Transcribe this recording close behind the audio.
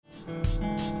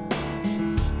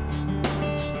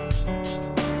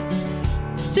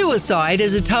Suicide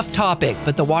is a tough topic,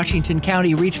 but the Washington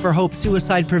County Reach for Hope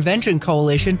Suicide Prevention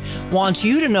Coalition wants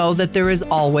you to know that there is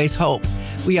always hope.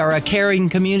 We are a caring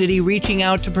community reaching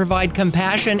out to provide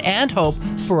compassion and hope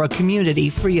for a community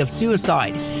free of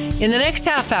suicide. In the next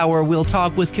half hour, we'll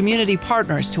talk with community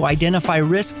partners to identify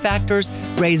risk factors,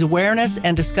 raise awareness,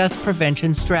 and discuss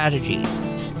prevention strategies.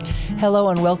 Hello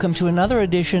and welcome to another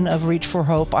edition of Reach for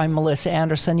Hope. I'm Melissa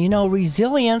Anderson. You know,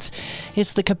 resilience,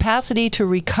 it's the capacity to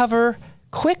recover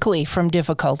quickly from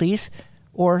difficulties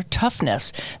or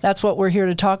toughness. That's what we're here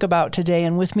to talk about today.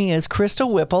 And with me is Krista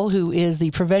Whipple, who is the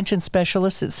prevention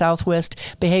specialist at Southwest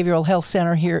Behavioral Health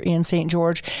Center here in St.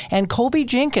 George, and Colby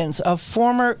Jenkins, a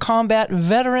former combat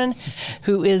veteran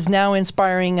who is now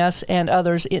inspiring us and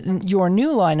others in your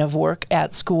new line of work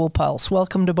at School Pulse.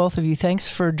 Welcome to both of you. Thanks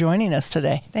for joining us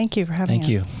today. Thank you for having us.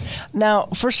 Thank you. Now,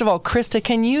 first of all, Krista,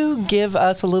 can you give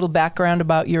us a little background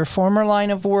about your former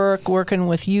line of work, working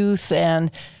with youth,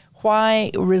 and why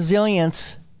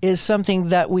resilience is something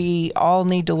that we all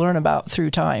need to learn about through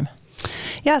time?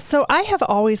 Yeah, so I have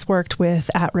always worked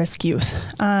with at-risk youth.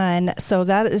 And so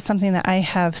that is something that I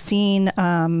have seen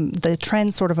the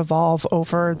trend sort of evolve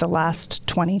over the last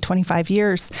 20, 25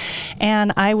 years.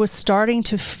 And I was starting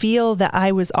to feel that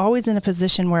I was always in a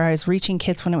position where I was reaching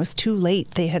kids when it was too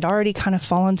late. They had already kind of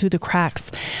fallen through the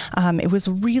cracks. It was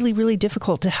really, really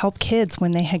difficult to help kids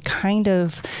when they had kind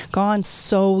of gone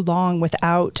so long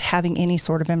without having any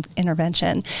sort of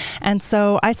intervention. And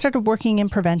so I started working in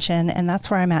prevention, and that's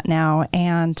where I'm at now.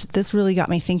 And this really got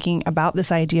me thinking about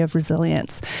this idea of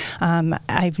resilience.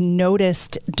 I've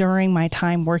noticed during my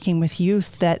time working with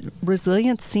youth that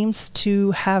resilience seems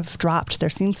to have dropped. There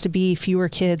seems to be fewer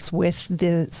kids with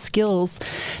the skills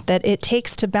that it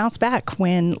takes to bounce back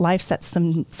when life sets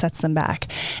them back.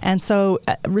 And so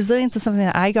resilience is something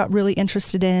that I got really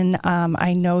interested in.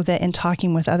 I know that in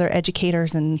talking with other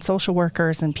educators and social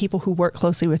workers and people who work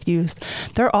closely with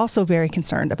youth, they're also very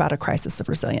concerned about a crisis of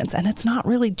resilience. And it's not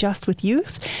really just with youth.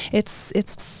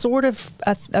 It's sort of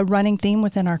a running theme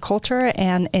within our culture,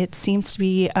 and it seems to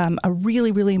be a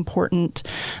really, really important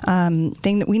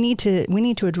thing that we need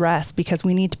to address, because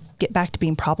we need to get back to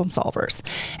being problem solvers.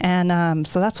 And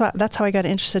so that's how I got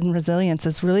interested in resilience,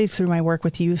 is really through my work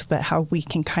with youth, but how we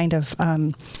can kind of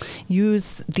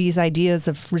use these ideas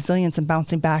of resilience and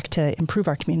bouncing back to improve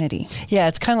our community. Yeah,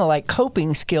 it's kind of like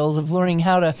coping skills of learning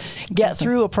how to get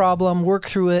through a problem, work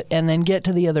through it, and then get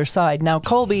to the other side. Now,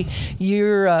 Colby,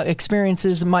 your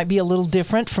experiences might be a little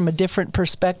different from a different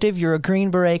perspective. You're a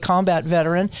Green Beret combat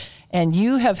veteran, and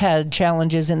you have had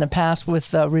challenges in the past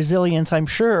with resilience, I'm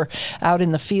sure, out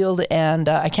in the field, and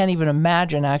I can't even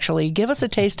imagine, actually. Give us a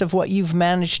taste of what you've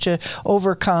managed to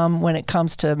overcome when it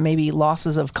comes to maybe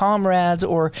losses of comrades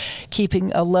or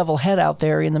keeping a level head out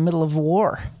there in the middle of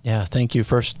war. Yeah, thank you.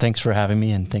 First, thanks for having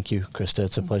me, and thank you, Krista.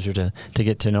 It's a pleasure to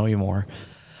get to know you more.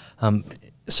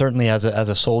 Certainly, as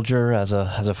a soldier, as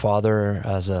a father,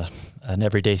 as an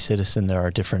everyday citizen, there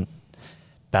are different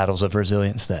battles of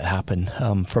resilience that happen.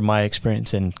 From my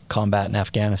experience in combat in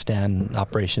Afghanistan,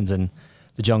 operations in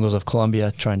the jungles of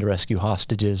Colombia, trying to rescue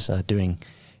hostages, doing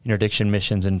interdiction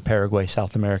missions in Paraguay,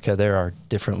 South America, there are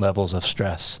different levels of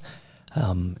stress.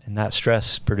 And that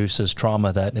stress produces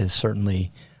trauma that is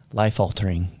certainly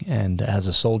life-altering. And as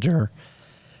a soldier,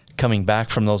 coming back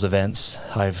from those events,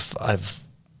 I've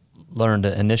learned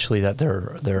initially that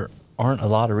there aren't a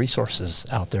lot of resources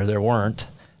out there. There weren't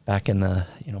back in the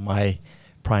my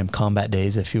prime combat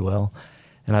days, if you will.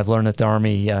 And I've learned that the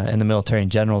Army and the military in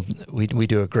general, we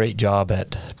do a great job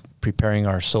at preparing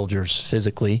our soldiers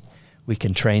physically. We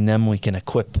can train them, we can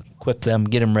equip them,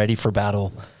 get them ready for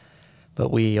battle. But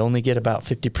we only get about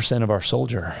 50% of our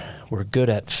soldier. We're good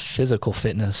at physical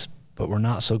fitness, but we're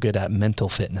not so good at mental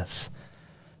fitness.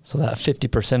 So that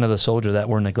 50% of the soldier that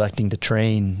we're neglecting to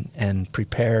train and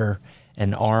prepare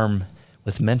and arm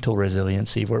with mental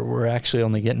resiliency, we're actually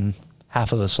only getting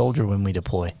half of the soldier when we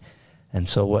deploy. And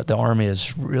so what the Army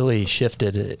has really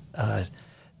shifted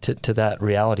to that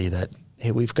reality that,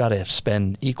 hey, we've got to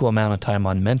spend equal amount of time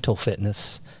on mental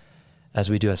fitness as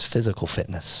we do as physical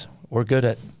fitness. We're good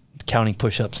at counting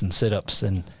push-ups and sit-ups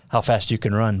and how fast you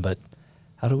can run, but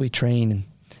how do we train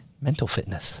mental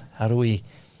fitness? How do we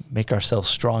make ourselves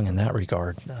strong in that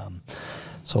regard?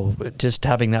 So just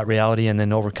having that reality and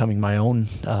then overcoming my own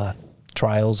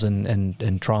trials and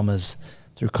traumas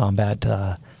through combat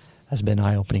has been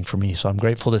eye-opening for me. So I'm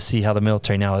grateful to see how the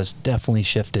military now has definitely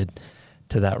shifted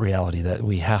to that reality that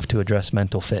we have to address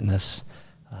mental fitness.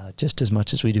 just as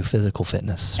much as we do physical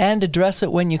fitness. And address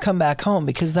it when you come back home,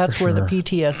 because that's where the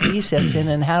PTSD sets in,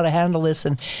 and how to handle this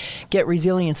and get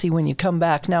resiliency when you come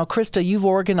back. Now, Krista, you've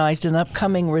organized an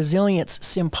upcoming resilience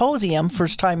symposium,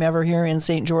 first time ever here in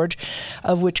St. George,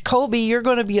 of which, Colby, you're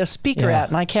going to be a speaker at,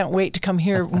 and I can't wait to come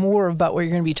hear more about what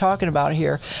you're going to be talking about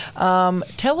here.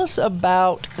 Tell us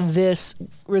about this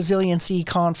resiliency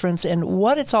conference and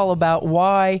what it's all about,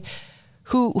 why,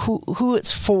 who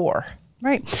it's for.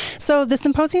 Right. So the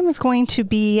symposium is going to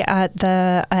be at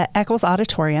the Eccles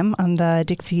Auditorium on the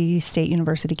Dixie State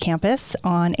University campus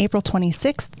on April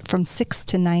 26th from 6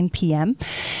 to 9 p.m.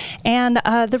 And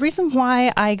the reason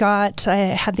why I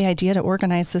had the idea to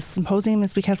organize this symposium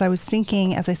is because I was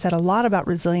thinking, as I said, a lot about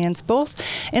resilience, both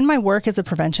in my work as a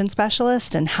prevention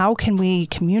specialist and how can we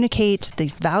communicate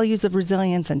these values of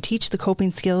resilience and teach the coping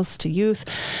skills to youth,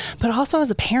 but also as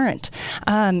a parent.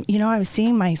 I was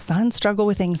seeing my son struggle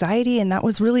with anxiety, and that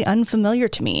was really unfamiliar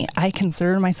to me. I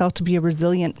consider myself to be a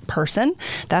resilient person.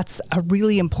 That's a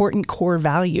really important core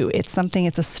value. It's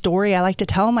a story I like to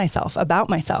tell myself about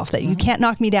myself, that you can't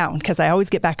knock me down because I always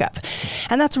get back up.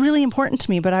 And that's really important to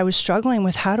me, but I was struggling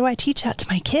with how do I teach that to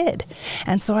my kid?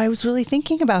 And so I was really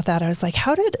thinking about that. I was like,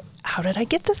 how did I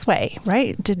get this way,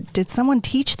 right? Did someone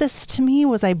teach this to me?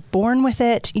 Was I born with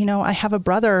it? I have a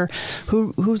brother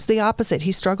who's the opposite.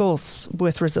 He struggles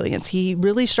with resilience. He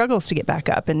really struggles to get back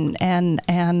up, and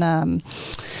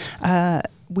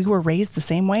we were raised the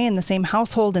same way in the same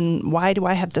household, and why do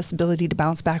I have this ability to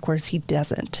bounce back whereas he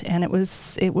doesn't? And it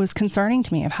was concerning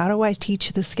to me of how do I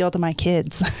teach this skill to my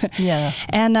kids? Yeah.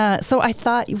 And so I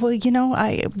thought, well,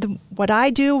 what I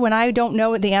do when I don't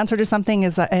know the answer to something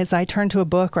is I turn to a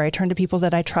book or I turn to people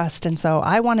that I trust. And so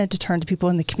I wanted to turn to people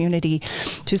in the community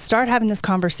to start having this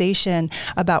conversation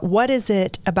about what is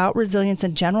it about resilience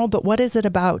in general, but what is it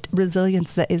about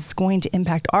resilience that is going to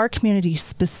impact our community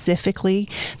specifically,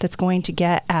 that's going to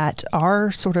get at our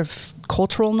sort of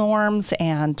cultural norms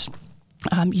and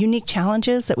unique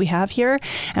challenges that we have here,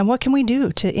 and what can we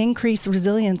do to increase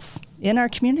resilience in our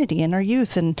community, in our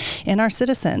youth, and in our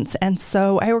citizens. And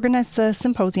so I organized the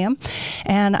symposium,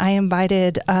 and I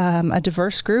invited a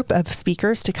diverse group of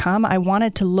speakers to come. I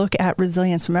wanted to look at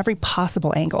resilience from every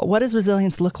possible angle. What does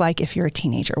resilience look like if you're a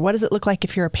teenager? What does it look like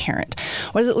if you're a parent?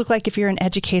 What does it look like if you're an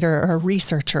educator or a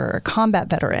researcher or a combat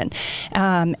veteran?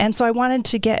 And so I wanted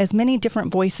to get as many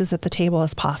different voices at the table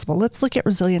as possible. Let's look at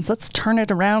resilience. Let's turn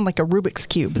it around like a Rubik's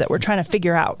Cube that we're trying to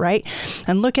figure out, right?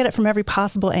 And look at it from every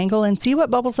possible angle and see what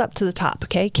bubbles up to the top,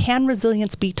 okay? Can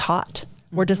resilience be taught?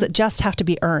 Or does it just have to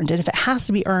be earned? And if it has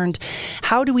to be earned,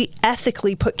 how do we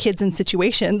ethically put kids in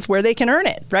situations where they can earn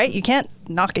it, right? You can't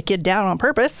knock a kid down on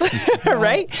purpose,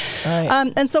 right?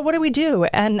 And so what do we do?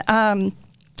 And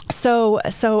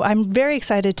So I'm very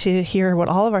excited to hear what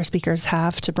all of our speakers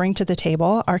have to bring to the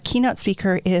table. Our keynote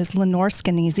speaker is Lenore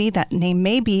Skenazy. That name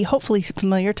may be hopefully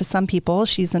familiar to some people.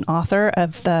 She's an author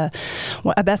of a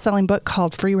best-selling book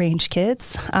called Free Range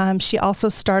Kids. She also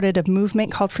started a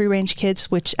movement called Free Range Kids,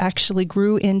 which actually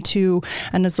grew into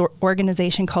an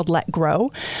organization called Let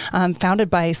Grow, founded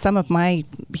by some of my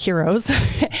heroes.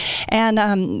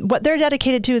 And what they're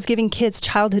dedicated to is giving kids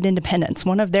childhood independence.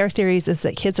 One of their theories is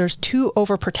that kids are too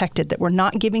overprotected, that we're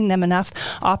not giving them enough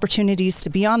opportunities to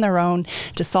be on their own,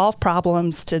 to solve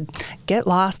problems, to get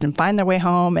lost and find their way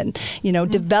home, and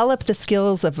develop the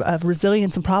skills of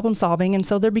resilience and problem solving. And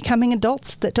so they're becoming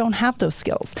adults that don't have those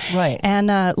skills. Right. And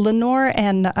Lenore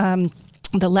and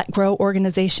the Let Grow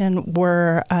organization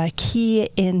were key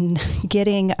in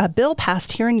getting a bill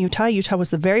passed here in Utah. Utah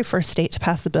was the very first state to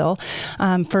pass a bill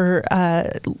for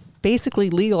basically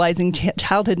legalizing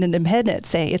childhood independence,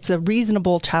 say it's a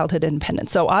reasonable childhood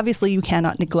independence. So obviously you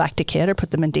cannot neglect a kid or put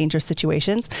them in dangerous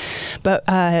situations, but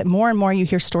more and more you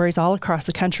hear stories all across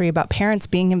the country about parents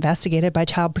being investigated by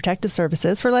Child Protective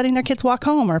Services for letting their kids walk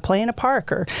home or play in a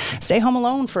park or stay home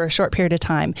alone for a short period of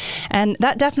time. And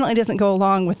that definitely doesn't go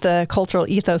along with the cultural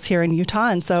ethos here in Utah.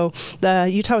 And so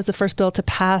Utah was the first bill to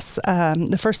pass,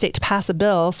 the first state to pass a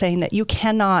bill saying that you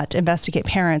cannot investigate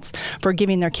parents for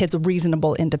giving their kids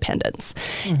reasonable independence.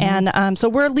 Mm-hmm. And so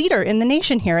we're a leader in the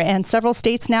nation here, and several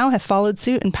states now have followed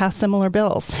suit and passed similar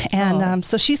bills. And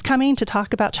so she's coming to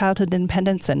talk about childhood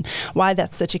independence and why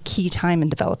that's such a key time in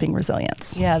developing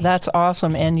resilience. Yeah, that's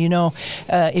awesome. And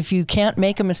if you can't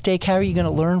make a mistake, how are you going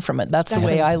to learn from it? That's the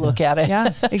way I look at it.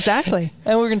 Yeah, exactly.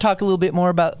 And we're going to talk a little bit more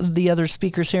about the other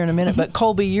speakers here in a minute. But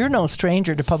Colby, you're no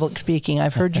stranger to public speaking.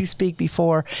 I've heard you speak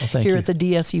before here at the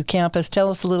DSU campus. Tell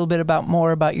us a little bit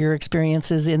more about your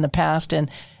experiences in the past and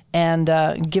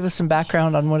give us some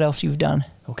background on what else you've done.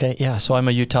 Okay, yeah. So I'm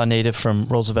a Utah native from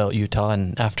Roosevelt, Utah,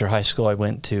 and after high school I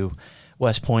went to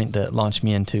West Point that launched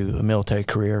me into a military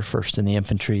career, first in the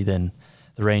infantry, then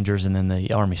the Rangers, and then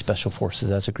the Army Special Forces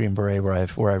as a Green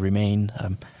Beret, where I remain.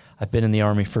 I've been in the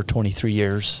Army for 23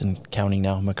 years and counting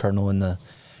now. I'm a colonel in the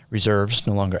reserves,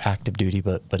 no longer active duty,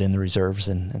 but in the reserves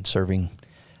and serving,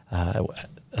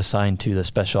 assigned to the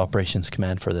Special Operations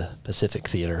Command for the Pacific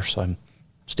Theater. So I'm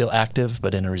still active,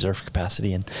 but in a reserve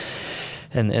capacity.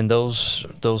 And those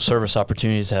service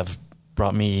opportunities have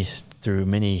brought me through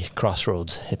many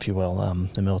crossroads, if you will.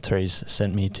 The military's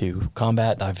sent me to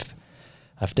combat.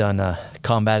 I've done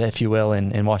combat, if you will,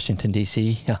 in Washington,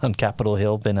 D.C. on Capitol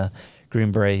Hill, been a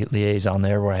Green Beret liaison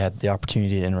there where I had the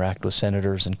opportunity to interact with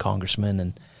senators and congressmen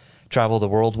and travel the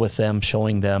world with them,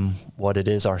 showing them what it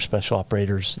is our special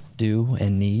operators do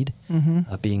and need,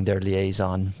 being their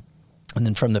liaison. And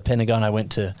then from the Pentagon, I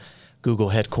went to Google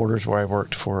headquarters where I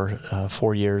worked for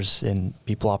 4 years in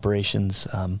people operations,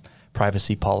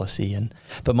 privacy policy,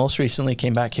 but most recently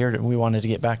came back here. We wanted to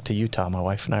get back to Utah. My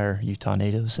wife and I are Utah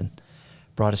natives, and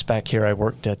brought us back here. I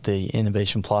worked at the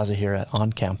Innovation Plaza here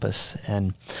on campus,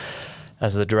 and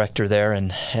as the director there,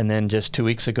 and then just 2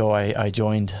 weeks ago, I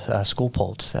joined School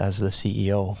Pulse as the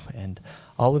CEO, and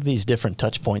all of these different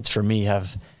touch points for me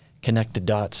have connected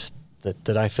dots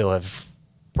that I feel have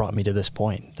brought me to this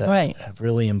point, that have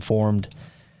really informed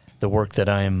the work that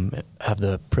I have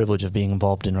the privilege of being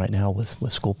involved in right now with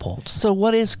School Pulse. So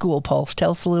what is School Pulse?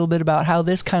 Tell us a little bit about how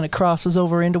this kind of crosses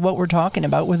over into what we're talking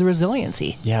about with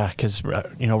resiliency. Yeah, because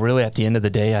really at the end of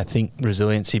the day, I think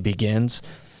resiliency begins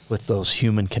with those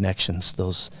human connections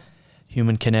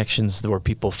where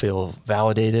people feel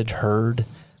validated, heard,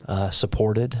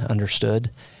 supported,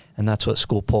 understood. And that's what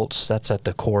School Pulse, that's at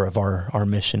the core of our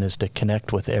mission, is to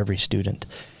connect with every student.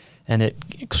 And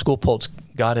School Pulse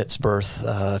got its birth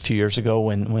a few years ago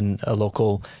when a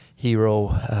local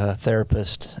hero,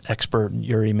 therapist, expert,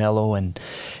 Yuri Mello, and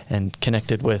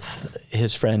connected with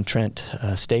his friend Trent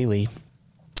Staley,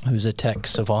 who's a tech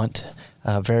savant,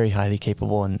 very highly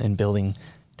capable in building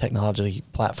technology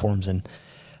platforms. And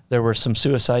there were some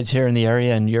suicides here in the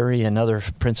area, and Yuri and other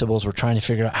principals were trying to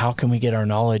figure out how can we get our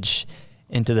knowledge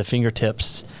into the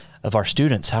fingertips of our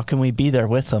students? How can we be there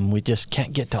with them? We just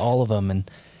can't get to all of them. And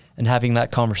having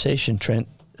that conversation, Trent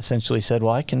essentially said,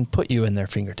 well, I can put you in their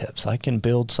fingertips. I can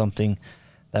build something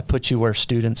that puts you where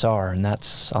students are, and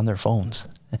that's on their phones.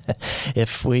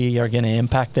 If we are going to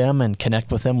impact them and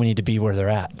connect with them, we need to be where they're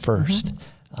at first,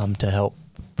 to help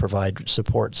provide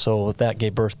support. So that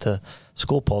gave birth to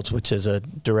School Pulse, which is a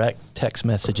direct text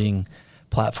messaging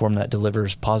platform that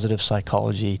delivers positive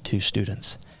psychology to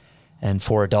students. And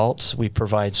for adults, we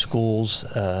provide schools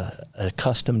a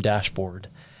custom dashboard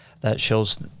that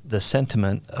shows the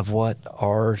sentiment of what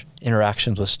our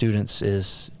interactions with students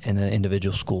is in an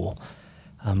individual school.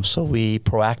 So we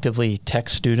proactively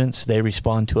text students. They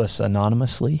respond to us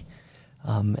anonymously,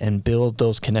 and build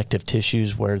those connective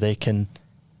tissues where they can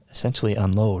essentially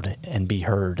unload and be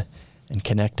heard and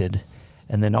connected.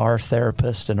 And then our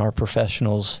therapists and our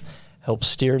professionals help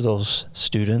steer those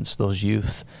students, those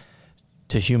youth,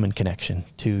 to human connection,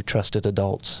 to trusted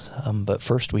adults. But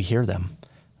first we hear them.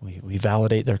 We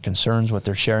validate their concerns, what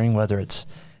they're sharing, whether it's,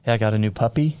 hey, I got a new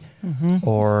puppy,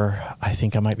 or I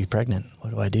think I might be pregnant.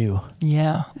 What do I do?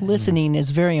 Yeah, listening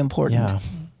is very important. Yeah,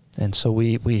 and so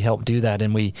we help do that,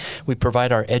 and we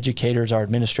provide our educators, our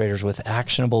administrators with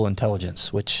actionable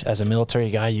intelligence, which as a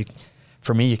military guy,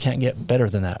 for me, you can't get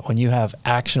better than that. When you have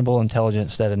actionable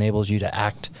intelligence that enables you to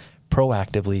act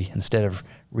proactively instead of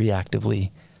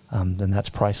reactively, then that's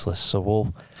priceless.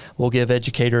 So we'll give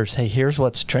educators, hey, here's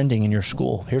what's trending in your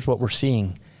school. Here's what we're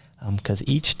seeing. Because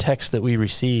each text that we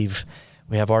receive,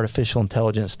 we have artificial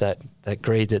intelligence that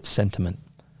grades its sentiment.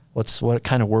 What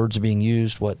kind of words are being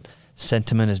used, what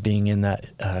sentiment is being in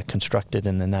that constructed,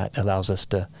 and then that allows us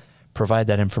to provide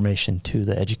that information to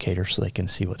the educator so they can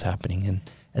see what's happening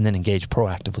and then engage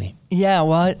proactively. Yeah,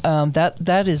 well,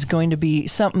 that is going to be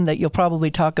something that you'll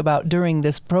probably talk about during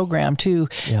this program too.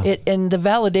 Yeah. And the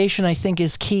validation, I think,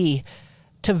 is key.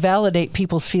 To validate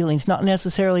people's feelings, not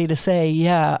necessarily to say,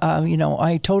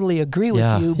 I totally agree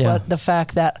with you, but the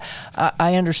fact that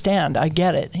I understand, I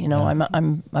get it.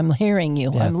 I'm hearing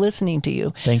you, I'm listening to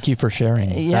you. Thank you for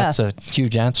sharing. Yeah. That's a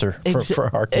huge answer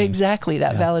for our team. Exactly,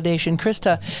 that validation.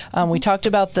 Krista, we talked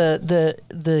about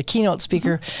the keynote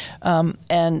speaker,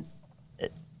 and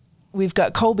we've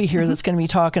got Colby here that's going to be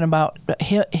talking about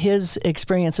his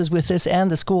experiences with this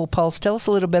and the School Pulse. Tell us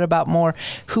a little bit about more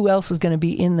who else is going to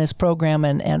be in this program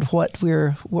and what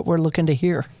we're looking to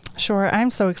hear. Sure. I'm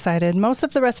so excited. Most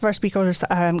of the rest of our speakers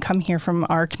come here from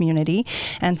our community.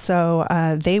 And so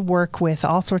they work with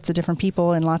all sorts of different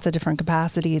people in lots of different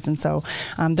capacities. And so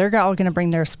they're all going to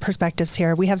bring their perspectives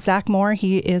here. We have Zach Moore.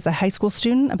 He is a high school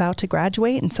student about to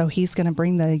graduate. And so he's going to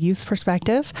bring the youth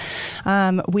perspective.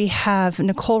 We have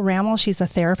Nicole Rammel. She's a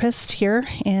therapist here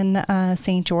in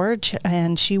St. George.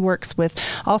 And she works with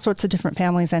all sorts of different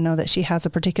families. I know that she has a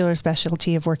particular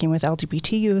specialty of working with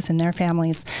LGBT youth and their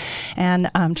families.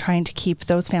 And trying to keep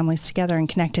those families together and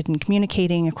connected and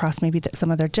communicating across maybe some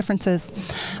of their differences.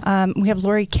 We have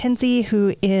Lori Kinsey,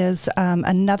 who is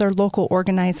another local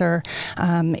organizer.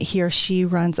 Here she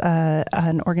runs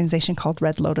an organization called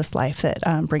Red Lotus Life that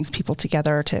brings people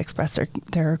together to express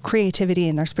their creativity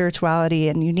and their spirituality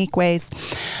in unique ways.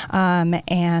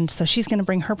 And so she's going to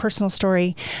bring her personal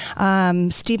story.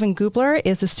 Stephen Gubler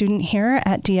is a student here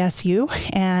at DSU,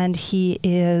 and he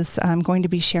is going to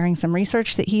be sharing some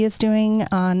research that he is doing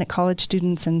on college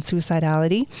students and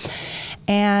suicidality.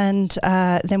 And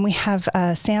then we have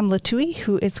Sam Latouille,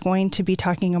 who is going to be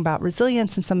talking about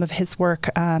resilience and some of his work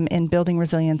in building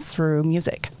resilience through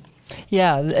music.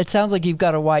 Yeah, it sounds like you've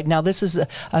got a wide. Now, this is a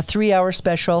 3-hour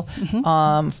special.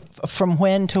 From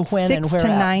when to when 6 and where? to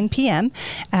at? 9 p.m.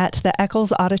 at the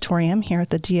Eccles Auditorium here at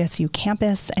the DSU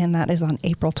campus, and that is on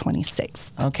April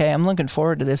 26th. Okay, I'm looking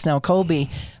forward to this. Now,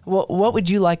 Colby, what would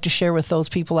you like to share with those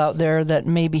people out there that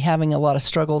may be having a lot of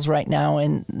struggles right now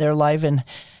in their life, and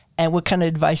what kind of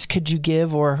advice could you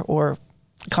give or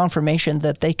confirmation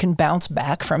that they can bounce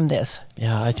back from this?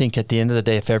 Yeah, I think at the end of the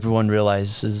day, if everyone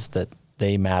realizes that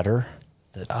they matter,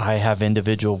 that I have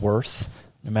individual worth,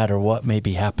 no matter what may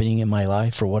be happening in my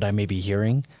life or what I may be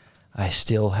hearing, I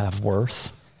still have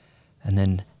worth. And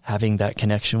then having that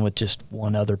connection with just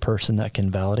one other person that can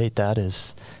validate that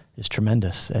is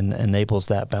tremendous and enables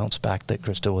that bounce back that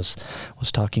Krista was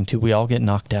talking to. We all get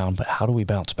knocked down, but how do we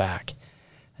bounce back?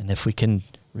 And if we can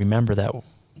remember that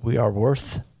we are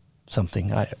worth something,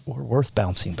 we're worth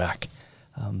bouncing back,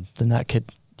 then that could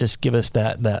just give us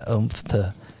that oomph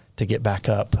to get back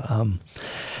up.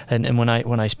 And when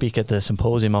I speak at the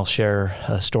symposium, I'll share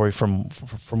a story from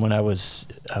when I was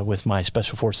with my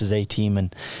Special Forces A team,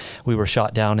 and we were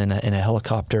shot down in a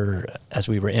helicopter as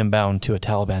we were inbound to a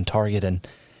Taliban target,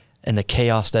 and the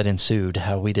chaos that ensued,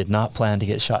 how we did not plan to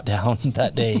get shot down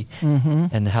that day,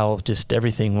 and how just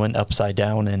everything went upside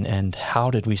down, and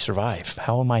how did we survive?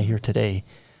 How am I here today?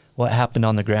 What happened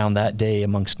on the ground that day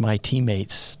amongst my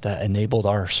teammates that enabled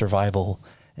our survival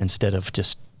instead of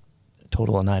just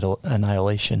total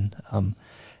annihilation,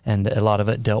 and a lot of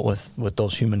it dealt with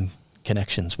those human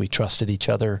connections. We trusted each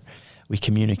other, we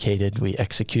communicated, we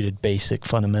executed basic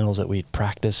fundamentals that we'd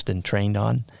practiced and trained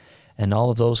on, and all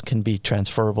of those can be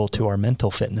transferable to our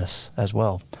mental fitness as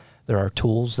well. There are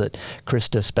tools that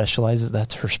Krista specializes,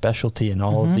 that's her specialty, and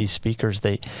all of these speakers,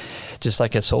 they, just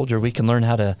like a soldier, we can learn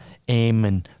how to aim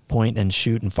and point and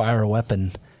shoot and fire a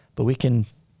weapon, but we can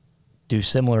do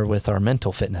similar with our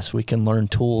mental fitness. We can learn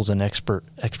tools and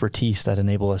expertise that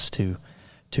enable us to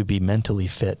be mentally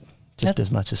fit just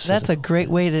as much as physical. That's a great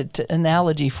way to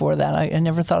analogy for that. I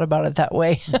never thought about it that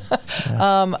way.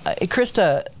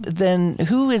 Krista, then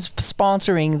who is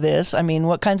sponsoring this? I mean,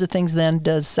 what kinds of things then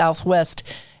does Southwest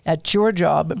at your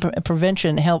job,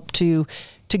 prevention, help to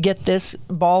get this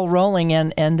ball rolling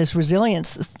and this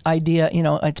resilience idea? You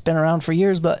know, it's been around for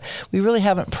years, but we really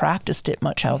haven't practiced it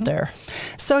much out there.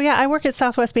 So yeah, I work at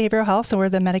Southwest Behavioral Health. We're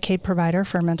the Medicaid provider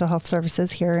for mental health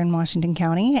services here in Washington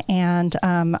County, and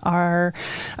our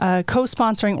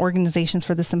co-sponsoring organizations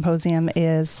for the symposium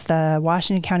is the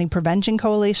Washington County Prevention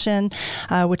Coalition,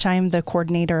 which I am the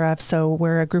coordinator of. So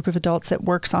we're a group of adults that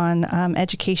works on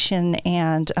education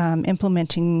and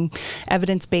implementing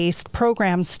evidence-based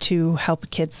programs to help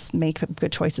kids make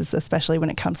good choices, especially when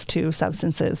it comes to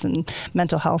substances and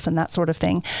mental health and that sort of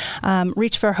thing.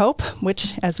 Reach for Hope,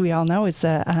 which, as we all know, is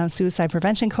the Suicide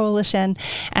Prevention Coalition.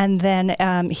 And then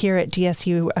here at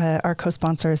DSU, our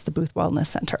co-sponsor is the Booth Wellness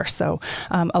Center. So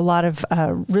a lot of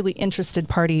really interested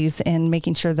parties in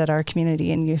making sure that our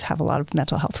community and youth have a lot of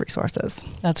mental health resources.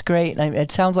 That's great.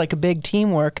 It sounds like a big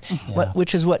teamwork,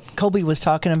 which is what Colby was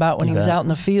talking about when he was out in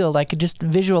the field. I could just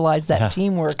visualize that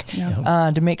teamwork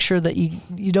to make sure that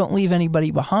you don't leave anybody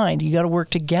behind. You got to work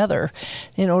together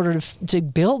in order to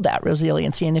build that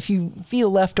resiliency. And if you feel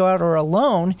left out or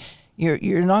alone,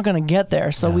 you're not going to get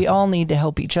there. So we all need to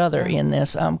help each other in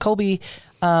this. Colby,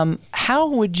 how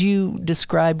would you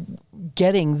describe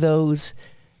getting those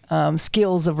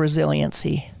skills of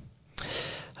resiliency?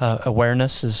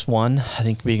 Awareness is one. I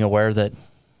think being aware that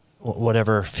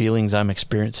whatever feelings I'm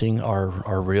experiencing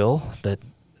are real, that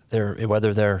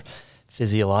whether they're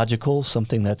physiological,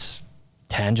 something that's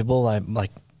tangible. I'm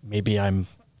like maybe I'm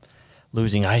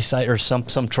losing eyesight or some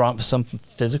trauma, some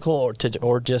physical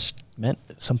or just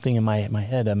something in my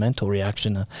head, a mental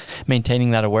reaction.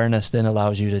 Maintaining that awareness then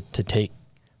allows you to take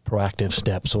proactive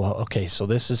steps. Well, okay, so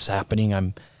this is happening.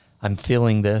 I'm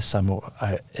feeling this.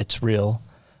 It's real.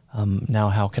 Now,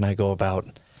 how can I go about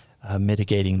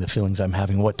mitigating the feelings I'm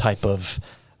having? What type of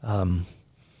I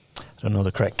don't know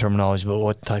the correct terminology, but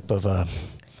what type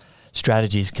of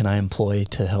strategies can I employ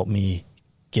to help me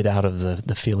get out of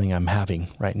the feeling I'm having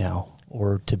right now,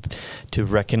 or to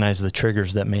recognize the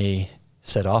triggers that may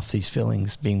set off these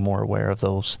feelings, being more aware of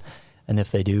those, and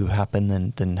if they do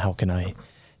happen, then how can I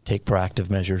take proactive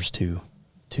measures to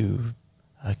deal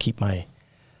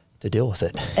with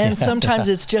it? And sometimes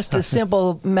it's just a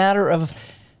simple matter of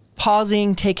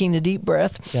pausing, taking a deep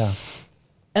breath. Yeah.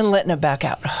 And letting it back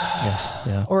out. Yes,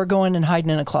 yeah. Or going and hiding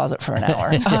in a closet for an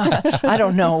hour. I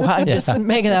don't know. I'm just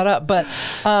making that up. But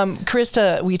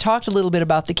Krista, we talked a little bit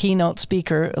about the keynote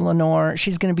speaker, Lenore.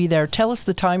 She's going to be there. Tell us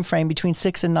the time frame between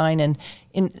 6 and 9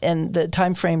 and the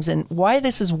time frames and why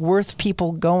this is worth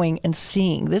people going and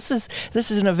seeing. This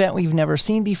is an event we've never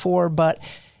seen before, but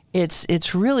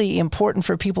it's really important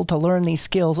for people to learn these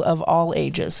skills of all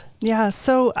ages. Yeah,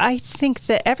 so I think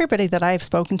that everybody that I've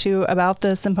spoken to about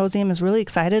the symposium is really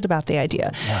excited about the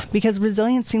idea because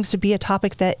resilience seems to be a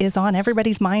topic that is on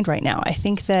everybody's mind right now. I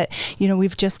think that,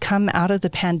 we've just come out of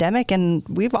the pandemic and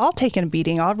we've all taken a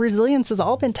beating. Our resilience has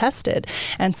all been tested.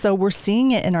 And so we're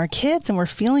seeing it in our kids and we're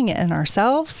feeling it in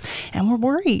ourselves and we're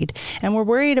worried. And we're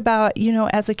worried about,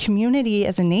 as a community,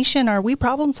 as a nation, are we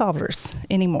problem solvers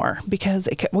anymore? Because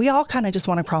we all kind of just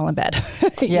want to crawl in bed,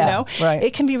 Right.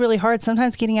 It can be really hard.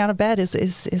 Sometimes getting out of bed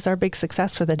is our big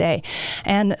success for the day.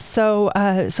 And so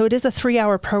it is a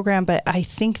 3-hour program, but I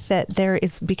think that there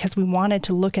is, because we wanted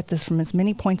to look at this from as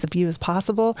many points of view as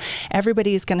possible,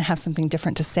 everybody is going to have something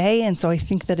different to say. And so I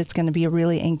think that it's going to be a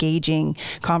really engaging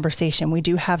conversation. We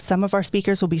do have some of our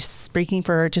speakers will be speaking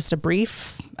for just a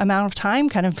brief amount of time,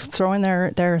 kind of throwing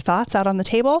their thoughts out on the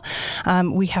table.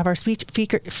 We have our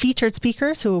featured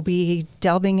speakers who will be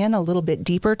delving in a little bit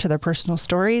deeper to their personal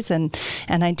stories and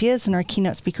ideas, and our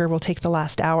keynote speaker will take the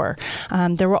last hour.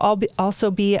 There will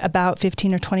also be about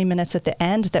 15 or 20 minutes at the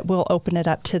end that will open it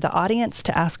up to the audience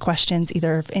to ask questions,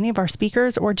 either of any of our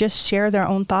speakers or just share their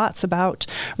own thoughts about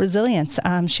resilience,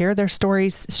 share their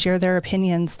stories, share their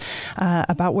opinions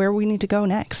about where we need to go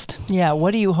next. Yeah,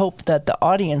 what do you hope that the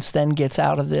audience then gets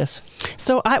out of this?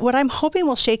 So what I'm hoping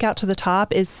will shake out to the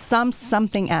top is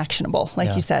something actionable,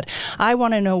 like you said. I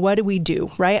want to know, what do we do,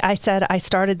 right? I said I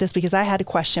started this because I had a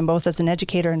question, both as an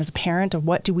educator and as a parent, of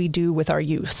what do we do with our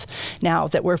youth now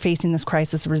that we're facing this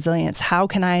crisis of resilience? How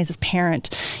can I, as a parent,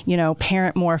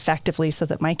 parent more effectively so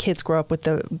that my kids grow up with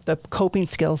the coping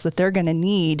skills that they're going to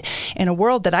need in a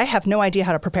world that I have no idea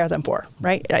how to prepare them for,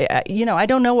 right? I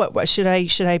don't know what should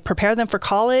I prepare them for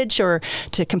college or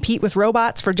to compete with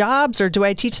robots for jobs, or do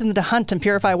I teach them to hunt and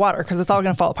purify water because it's all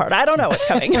going to fall apart? I don't know what's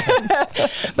coming.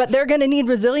 But they're going to need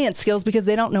resilience skills because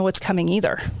they don't know what's coming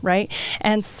either, right?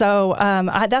 And so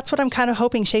that's what I'm kind of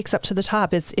hoping shakes up to the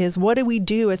top is what do we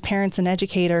do as parents and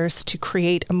educators to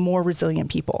create a more resilient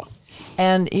people?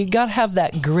 And you got to have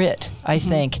that grit, I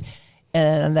think.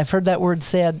 And I've heard that word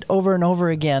said over and over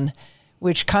again,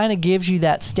 which kind of gives you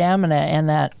that stamina and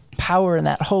that power and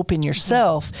that hope in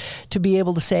yourself to be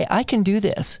able to say, I can do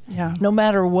this. Yeah. No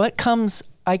matter what comes,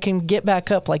 I can get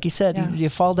back up. Like you said, you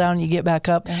fall down, you get back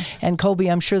up. Yeah. And Colby,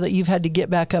 I'm sure that you've had to get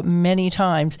back up many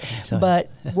times.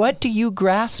 But what do you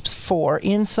grasp for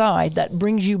inside that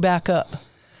brings you back up?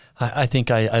 I think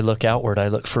I look outward. I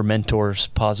look for mentors,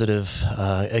 positive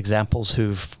examples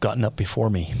who've gotten up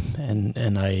before me,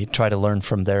 and I try to learn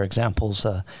from their examples.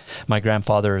 My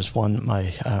grandfather is one.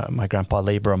 My grandpa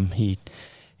Labrum, he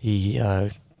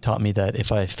taught me that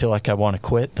if I feel like I want to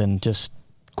quit, then just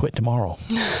quit tomorrow.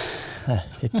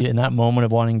 If you're in that moment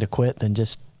of wanting to quit, then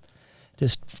just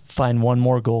find one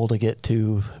more goal to get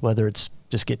to, whether it's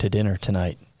just get to dinner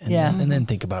tonight. And then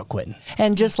think about quitting.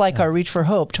 And just like our Reach for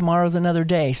Hope, tomorrow's another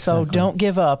day. So don't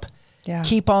give up. Yeah.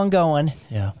 Keep on going.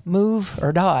 Yeah. Move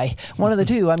or die. One of the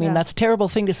two. I mean, that's a terrible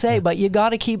thing to say, but you got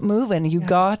to keep moving. You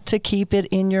got to keep it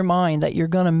in your mind that you're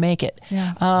going to make it.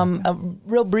 Yeah.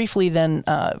 Real briefly, then,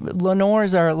 Lenore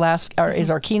is is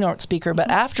our keynote speaker.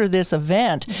 But after this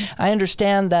event, I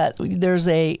understand that there's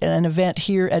an event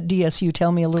here at DSU.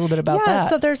 Tell me a little bit about that. Yeah.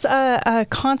 So there's a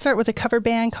concert with a cover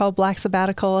band called Black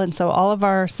Sabbatical, and so all of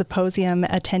our symposium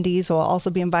attendees will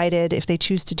also be invited, if they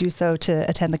choose to do so, to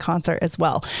attend the concert as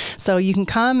well. So So you can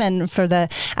come and for the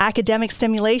academic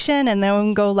stimulation, and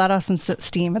then go let off some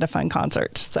steam at a fun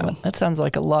concert. So that sounds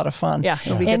like a lot of fun. Yeah,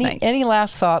 it'll be a good night. Any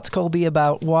last thoughts, Colby,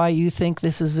 about why you think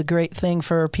this is a great thing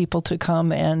for people to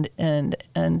come and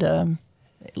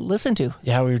listen to?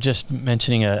 Yeah, we were just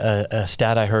mentioning a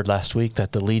stat I heard last week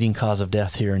that the leading cause of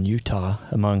death here in Utah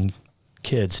among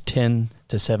kids 10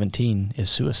 to 17 is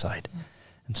suicide.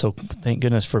 And so thank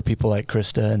goodness for people like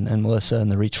Krista and Melissa and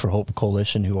the Reach for Hope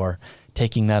Coalition who are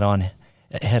taking that on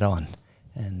head on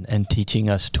and teaching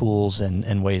us tools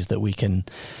and ways that we can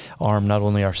arm not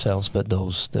only ourselves but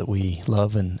those that we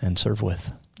love and serve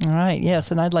with. All right,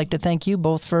 yes, and I'd like to thank you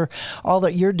both for all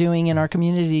that you're doing in our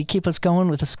community to keep us going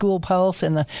with the School Pulse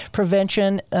and the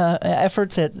prevention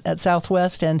efforts at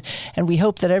Southwest, and we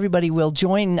hope that everybody will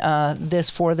join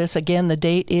for this. Again, the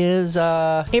date is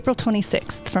April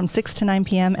 26th from 6 to 9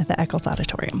 p.m. at the Eccles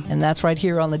Auditorium. And that's right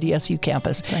here on the DSU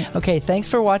campus. That's right. Okay, thanks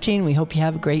for watching. We hope you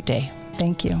have a great day.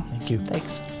 Thank you. Thank you.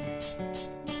 Thanks.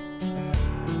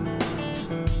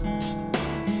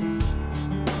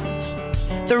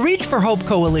 The Reach for Hope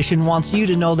Coalition wants you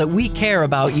to know that we care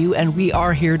about you and we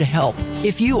are here to help.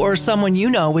 If you or someone you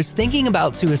know is thinking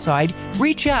about suicide,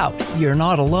 reach out. You're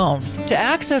not alone. To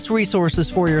access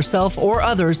resources for yourself or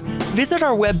others, visit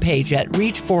our webpage at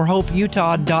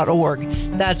reachforhopeutah.org.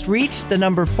 That's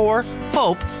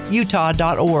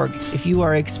reach4hopeutah.org. If you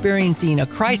are experiencing a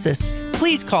crisis,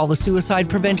 please call the Suicide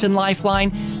Prevention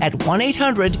Lifeline at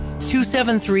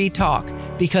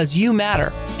 1-800-273-TALK because you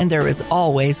matter and there is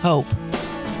always hope.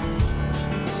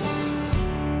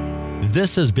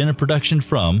 This has been a production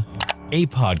from A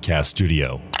Podcast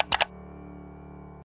Studio.